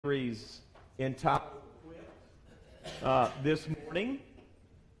series entitled this morning,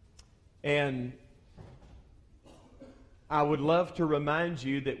 and I would love to remind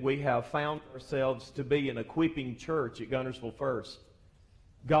you that we have found ourselves to be an equipping church at Guntersville First.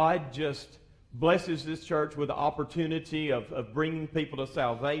 God just blesses this church with the opportunity of bringing people to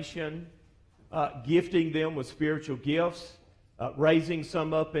salvation, gifting them with spiritual gifts, raising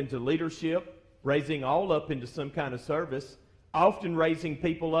some up into leadership, raising all up into some kind of service, often raising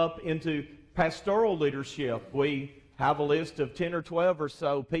people up into pastoral leadership. We have a list of 10 or 12 or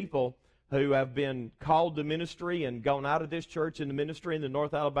so people who have been called to ministry and gone out of this church into ministry in the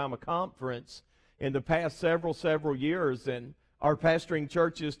North Alabama Conference in the past several years, and are pastoring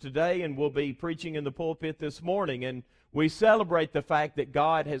churches today and will be preaching in the pulpit this morning. And we celebrate the fact that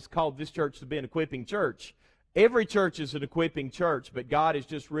God has called this church to be an equipping church. Every church is an equipping church, but God is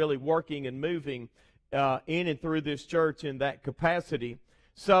just really working and moving in and through this church in that capacity.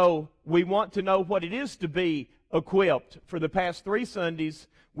 So we want to know what it is to be equipped. For the past 3 Sundays,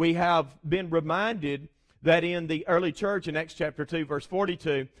 we have been reminded that in the early church in Acts chapter 2, verse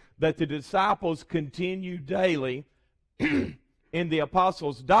 42, that the disciples continue daily in the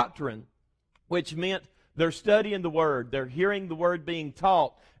apostles' doctrine, which meant they're studying the Word, they're hearing the Word being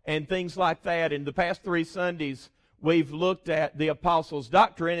taught, and things like that. In the past 3 Sundays, we've looked at the Apostles'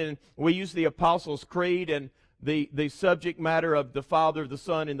 doctrine, and we use the Apostles' Creed and the subject matter of the Father, the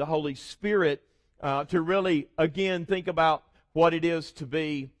Son, and the Holy Spirit to really, again, think about what it is to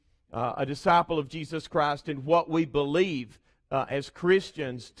be a disciple of Jesus Christ and what we believe as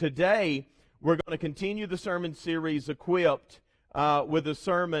Christians. Today, we're going to continue the sermon series, Equipped, with a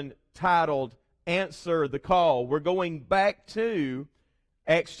sermon titled, Answer the Call. We're going back to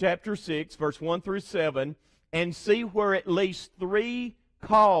Acts chapter 6, verse 1 through 7, and see where at least 3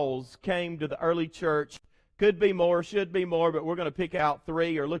 calls came to the early church. Could be more, should be more, but we're going to pick out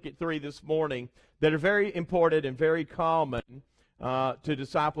 3 or look at 3 this morning that are very important and very common to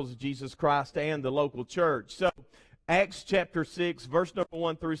disciples of Jesus Christ and the local church. So, Acts chapter 6, verse number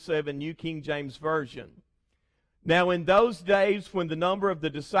 1 through 7, New King James Version. Now in those days when the number of the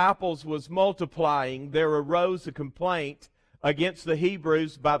disciples was multiplying, there arose a complaint against the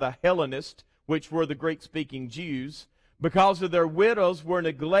Hebrews by the Hellenists, which were the Greek-speaking Jews, because of their widows were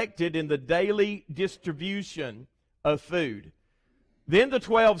neglected in the daily distribution of food. Then the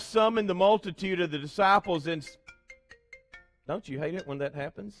 12 summoned the multitude of the disciples and... Don't you hate it when that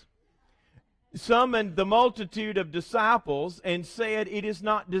happens? Summoned the multitude of disciples and said, "It is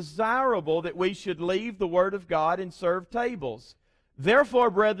not desirable that we should leave the word of God and serve tables. Therefore,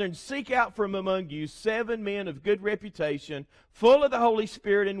 brethren, seek out from among you 7 men of good reputation, full of the Holy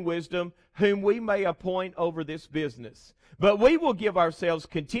Spirit and wisdom, whom we may appoint over this business. But we will give ourselves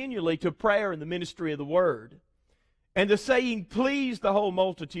continually to prayer and the ministry of the word." And the saying pleased the whole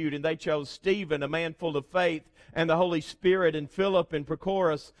multitude, and they chose Stephen, a man full of faith and the Holy Spirit, and Philip and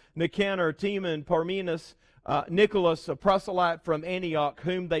Prochorus, Nicanor, Timon, Parmenas, Nicholas, a proselyte from Antioch,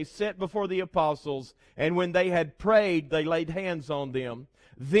 whom they set before the apostles. And when they had prayed, they laid hands on them.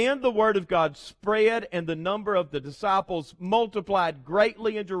 Then the word of God spread, and the number of the disciples multiplied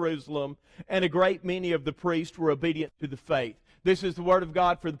greatly in Jerusalem, and a great many of the priests were obedient to the faith. This is the word of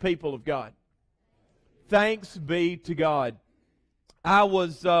God for the people of God. Thanks be to God. I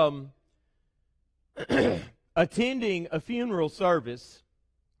was attending a funeral service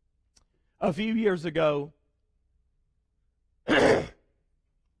a few years ago.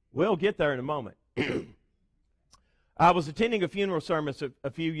 We'll get there in a moment. I was attending a funeral service a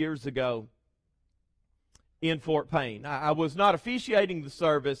few years ago in Fort Payne. I was not officiating the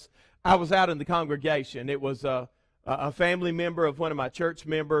service. I was out in the congregation. It was a family member of one of my church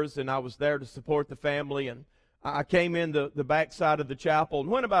members, and I was there to support the family. And I came in the back side of the chapel and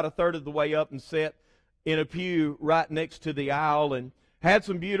went about a third of the way up and sat in a pew right next to the aisle, and had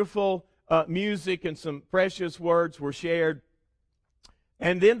some beautiful music and some precious words were shared.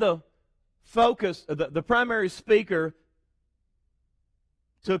 And then the primary speaker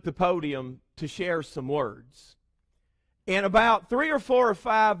took the podium to share some words. And about 3 or 4 or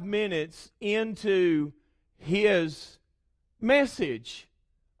 5 minutes into his message,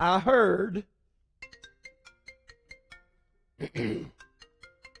 I heard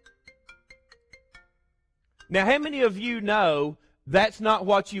Now, how many of you know that's not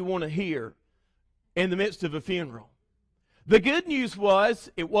what you want to hear in the midst of a funeral? The good news was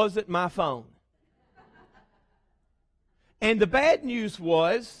it wasn't my phone. And the bad news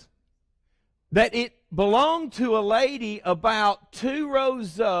was that it belonged to a lady about 2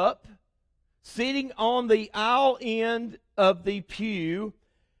 rows up, sitting on the aisle end of the pew,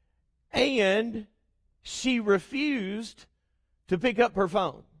 and she refused to pick up her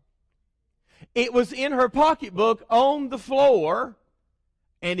phone. It was in her pocketbook on the floor,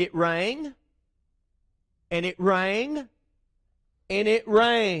 and it rang, and it rang, and it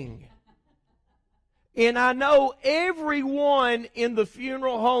rang. And I know everyone in the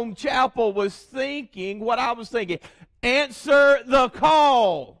funeral home chapel was thinking what I was thinking. Answer the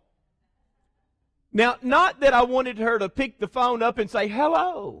call. Now, not that I wanted her to pick the phone up and say,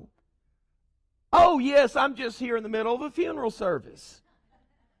 hello. Oh, yes, I'm just here in the middle of a funeral service.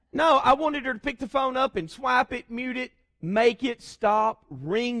 No, I wanted her to pick the phone up and swipe it, mute it, make it stop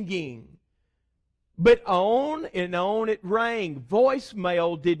ringing. But on and on it rang.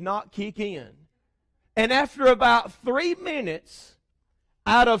 Voicemail did not kick in. And after about 3 minutes,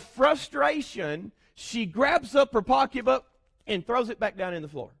 out of frustration, she grabs up her pocketbook and throws it back down in the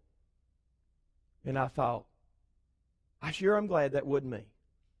floor. And I thought, I sure am glad that wasn't me.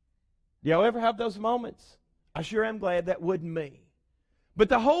 Do y'all ever have those moments? I sure am glad that wasn't me. But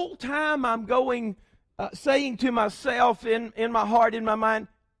the whole time I'm going, saying to myself in my heart, in my mind,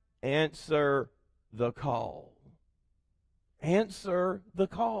 answer the call. Answer the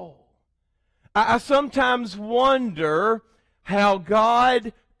call. I sometimes wonder how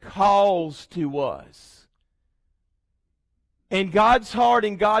God calls to us. And God's heart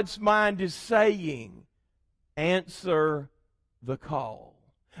and God's mind is saying, answer the call.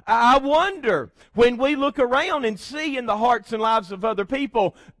 I wonder, when we look around and see in the hearts and lives of other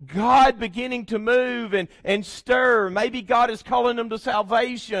people, God beginning to move and stir. Maybe God is calling them to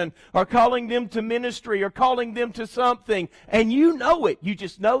salvation, or calling them to ministry, or calling them to something. And you know it. You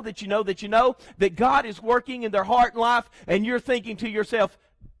just know that you know that you know that God is working in their heart and life, and you're thinking to yourself,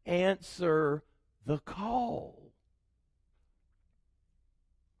 answer the call.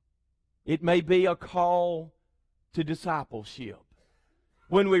 It may be a call to discipleship.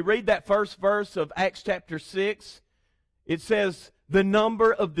 When we read that first verse of Acts chapter 6, it says, the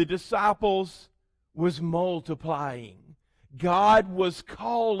number of the disciples was multiplying. God was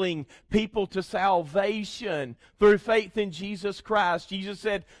calling people to salvation through faith in Jesus Christ. Jesus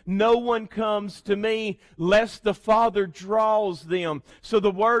said, no one comes to me lest the Father draws them. So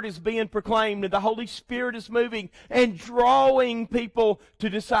the word is being proclaimed, and the Holy Spirit is moving and drawing people to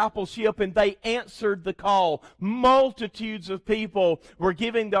discipleship, and they answered the call. Multitudes of people were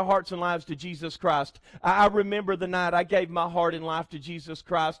giving their hearts and lives to Jesus Christ. I remember the night I gave my heart and life to Jesus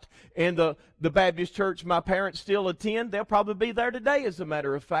Christ, and the Baptist church my parents still attend. They'll probably be there today, as a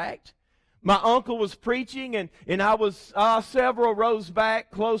matter of fact. My uncle was preaching, and I was several rows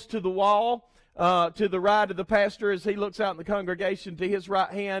back, close to the wall, to the right of the pastor as he looks out in the congregation to his right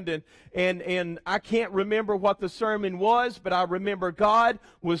hand. And I can't remember what the sermon was, but I remember God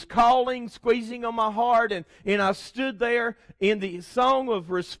was calling, squeezing on my heart, and I stood there in the song of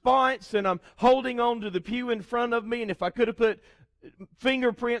response, and I'm holding on to the pew in front of me, and if I could have put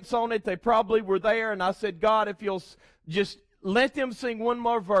fingerprints on it, they probably were there. And I said, God, if you'll just let them sing one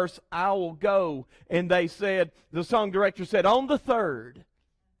more verse, I will go. And they said, the song director said, on the third.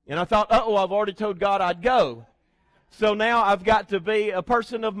 And I thought, uh-oh, I've already told God I'd go. So now I've got to be a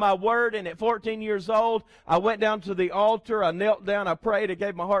person of my word. And at 14 years old, I went down to the altar, I knelt down, I prayed, I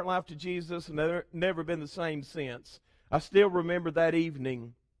gave my heart and life to Jesus, and never been the same since. I still remember that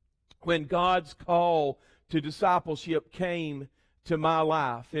evening when God's call to discipleship came to my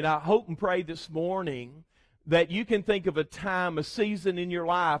life. And I hope and pray this morning that you can think of a time, a season in your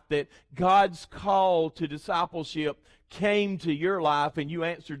life that God's call to discipleship came to your life and you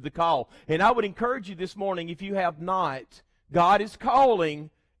answered the call. And I would encourage you this morning, if you have not, God is calling,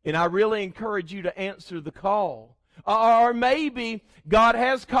 and I really encourage you to answer the call. Or maybe God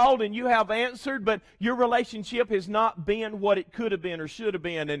has called and you have answered, but your relationship has not been what it could have been or should have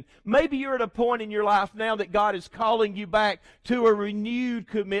been. And maybe you're at a point in your life now that God is calling you back to a renewed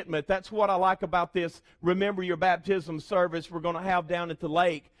commitment. That's what I like about this Remember Your Baptism service we're going to have down at the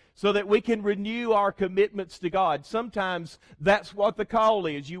lake, so that we can renew our commitments to God. Sometimes that's what the call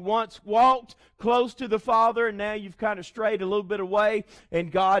is. You once walked close to the Father, and now you've kind of strayed a little bit away,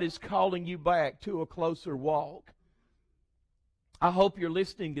 and God is calling you back to a closer walk. I hope you're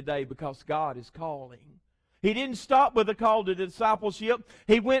listening today, because God is calling. He didn't stop with a call to discipleship.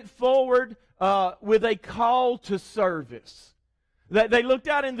 He went forward with a call to service. They looked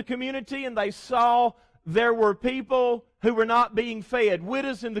out in the community and they saw there were people who were not being fed,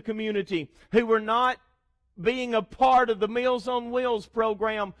 widows in the community who were not being a part of the Meals on Wheels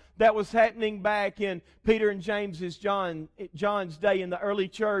program that was happening back in Peter and John's day in the early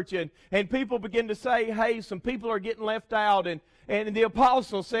church. And people began to say, hey, some people are getting left out. And the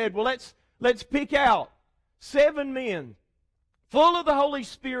apostle said, well, let's pick out 7 men full of the Holy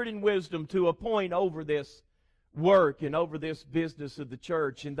Spirit and wisdom to appoint over this work and over this business of the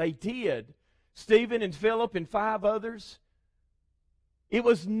church. And they did. Stephen and Philip and 5 others. It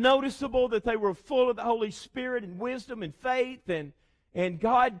was noticeable that they were full of the Holy Spirit and wisdom and faith, and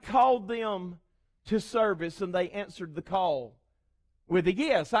God called them to service, and they answered the call with a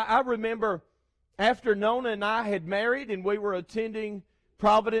yes. I remember after Nona and I had married and we were attending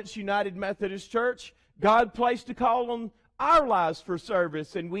Providence United Methodist Church, God placed a call on our lives for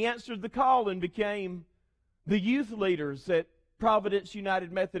service, and we answered the call and became the youth leaders at Providence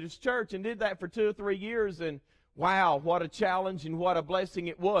United Methodist Church, and did that for 2 or 3 years, and wow, what a challenge and what a blessing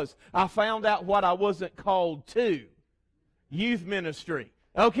it was. I found out what I wasn't called to: youth ministry.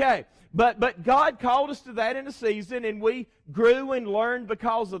 Okay, but God called us to that in a season, and we grew and learned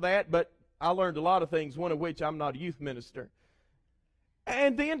because of that, but I learned a lot of things, one of which I'm not a youth minister.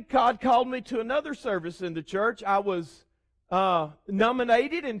 And then God called me to another service in the church. I was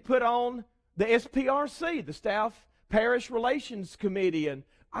nominated and put on the SPRC, the Staff Parish Relations Committee, and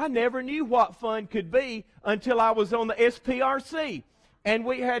I never knew what fun could be until I was on the SPRC. And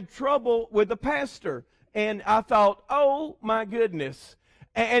we had trouble with the pastor. And I thought, oh my goodness.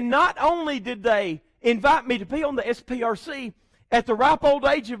 And not only did they invite me to be on the SPRC, at the ripe old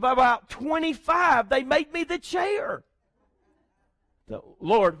age of about 25, they made me the chair.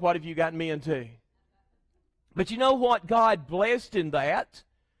 Lord, what have you gotten me into? But you know what God blessed in that?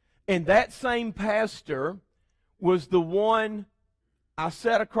 And that same pastor was the one I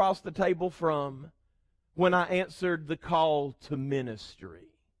sat across the table from when I answered the call to ministry.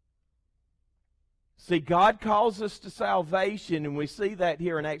 See, God calls us to salvation, and we see that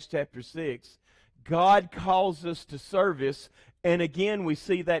here in Acts chapter 6. God calls us to service, and again we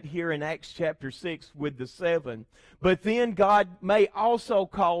see that here in Acts chapter 6 with the 7. But then God may also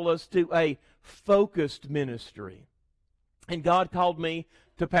call us to a focused ministry. And God called me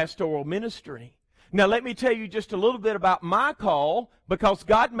to pastoral ministry. Now let me tell you just a little bit about my call, because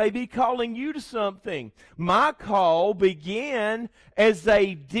God may be calling you to something. My call began as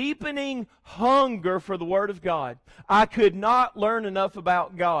a deepening hunger for the Word of God. I could not learn enough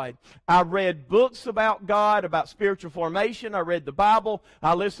about God. I read books about God, about spiritual formation. I read the Bible.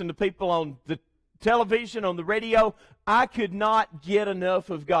 I listened to people on the television, on the radio. I could not get enough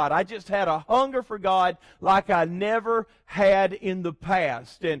of God. I just had a hunger for God like I never had in the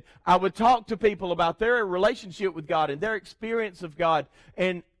past. And I would talk to people about their relationship with God and their experience of God.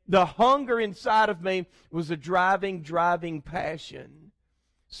 And the hunger inside of me was a driving passion.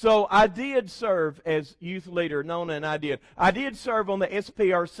 So I did serve as youth leader, Nona and I did. I did serve on the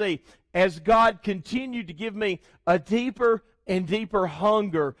SPRC as God continued to give me a deeper and deeper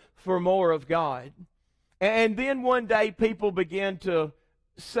hunger for more of God. And then one day people began to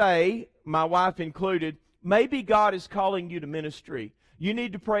say, my wife included, maybe God is calling you to ministry. You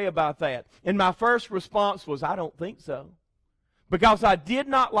need to pray about that. And my first response was, I don't think so. Because I did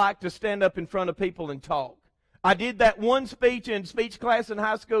not like to stand up in front of people and talk. I did that one speech in speech class in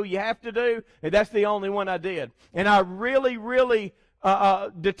high school you have to do, and that's the only one I did. And I really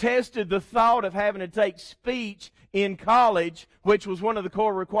detested the thought of having to take speech in college, which was one of the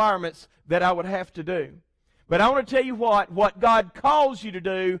core requirements that I would have to do. But I want to tell you what God calls you to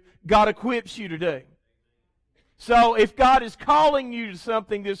do, God equips you to do. So if God is calling you to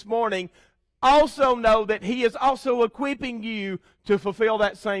something this morning, also know that He is also equipping you to fulfill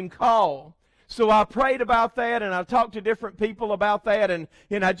that same call. So I prayed about that, and I talked to different people about that, and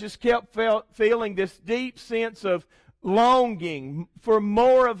I just kept feeling this deep sense of longing for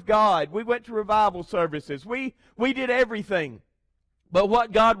more of God. We went to revival services. We did everything. But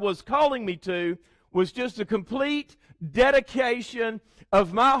what God was calling me to was just a complete dedication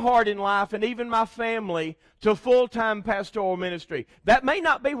of my heart and life and even my family to full-time pastoral ministry. That may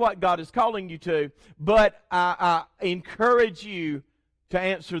not be what God is calling you to, but I encourage you to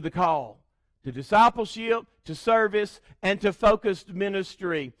answer the call to discipleship, to service, and to focused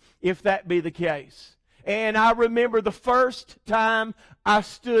ministry, if that be the case. And I remember the first time I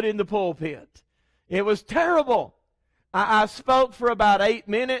stood in the pulpit. It was terrible. I spoke for about 8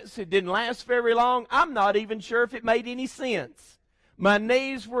 minutes. It didn't last very long. I'm not even sure if it made any sense. My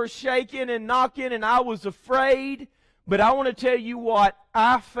knees were shaking and knocking, and I was afraid. But I want to tell you what,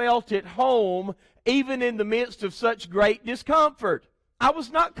 I felt at home even in the midst of such great discomfort. I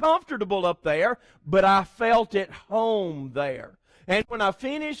was not comfortable up there, but I felt at home there. And when I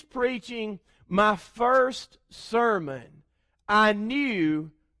finished preaching my first sermon, I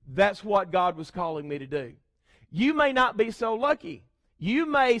knew that's what God was calling me to do. You may not be so lucky. You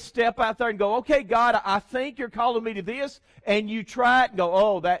may step out there and go, okay, God, I think you're calling me to this, and you try it and go,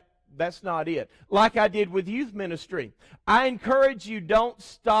 oh, that's not it. Like I did with youth ministry. I encourage you, don't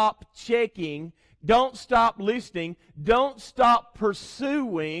stop checking Don't stop listening. Don't stop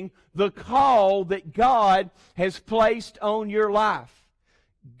pursuing the call that God has placed on your life.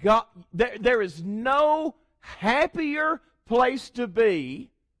 God, there is no happier place to be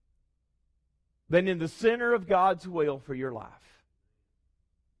than in the center of God's will for your life.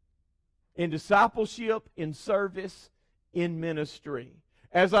 In discipleship, in service, in ministry.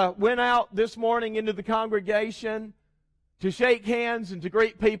 As I went out this morning into the congregation to shake hands and to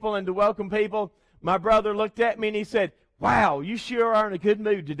greet people and to welcome people, my brother looked at me and he said, "Wow, you sure are in a good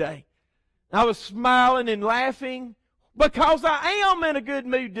mood today." I was smiling and laughing because I am in a good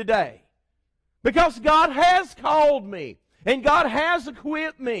mood today. Because God has called me. And God has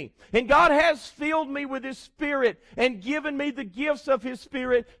equipped me. And God has filled me with His Spirit and given me the gifts of His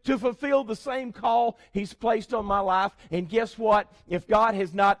Spirit to fulfill the same call He's placed on my life. And guess what? If God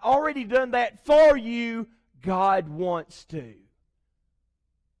has not already done that for you, God wants to.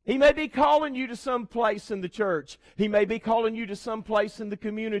 He may be calling you to some place in the church. He may be calling you to some place in the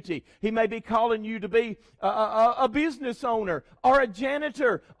community. He may be calling you to be a business owner or a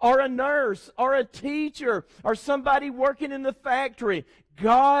janitor or a nurse or a teacher or somebody working in the factory.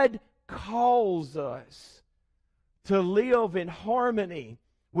 God calls us to live in harmony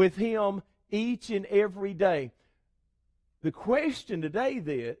with Him each and every day. The question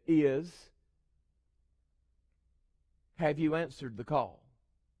today is, have you answered the call?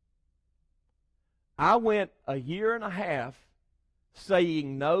 I went a year and a half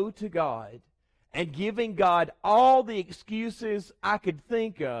saying no to God and giving God all the excuses I could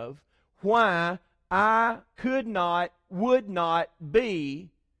think of why I could not, would not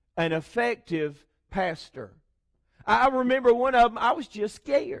be an effective pastor. I remember one of them, I was just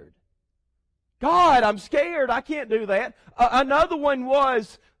scared. God, I'm scared. I can't do that. Another one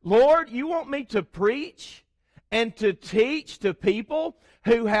was, Lord, you want me to preach and to teach to people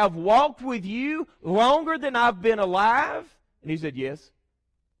who have walked with you longer than I've been alive? And He said, yes.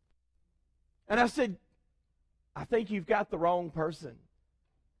 And I said, I think you've got the wrong person.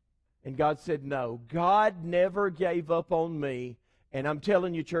 And God said, no. God never gave up on me. And I'm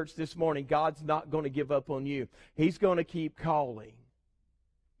telling you, church, this morning, God's not going to give up on you. He's going to keep calling.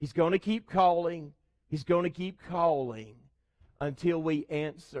 He's going to keep calling. He's going to keep calling until we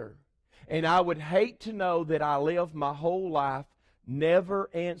answer. And I would hate to know that I lived my whole life never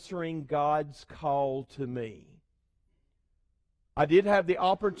answering God's call to me. I did have the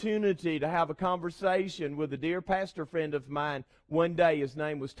opportunity to have a conversation with a dear pastor friend of mine one day. His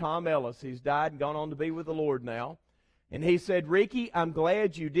name was Tom Ellis. He's died and gone on to be with the Lord now. And he said, "Ricky, I'm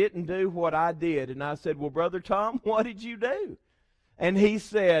glad you didn't do what I did." And I said, "Well, Brother Tom, what did you do?" And he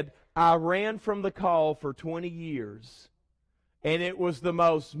said, "I ran from the call for 20 years. And it was the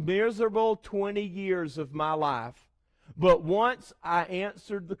most miserable 20 years of my life. But once I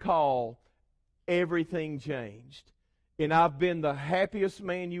answered the call, everything changed. And I've been the happiest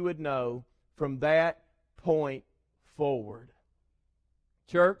man you would know from that point forward."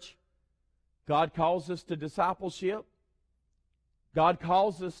 Church, God calls us to discipleship. God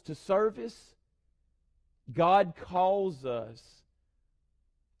calls us to service. God calls us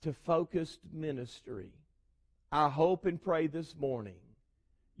to focused ministry. I hope and pray this morning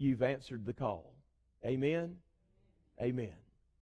you've answered the call. Amen. Amen.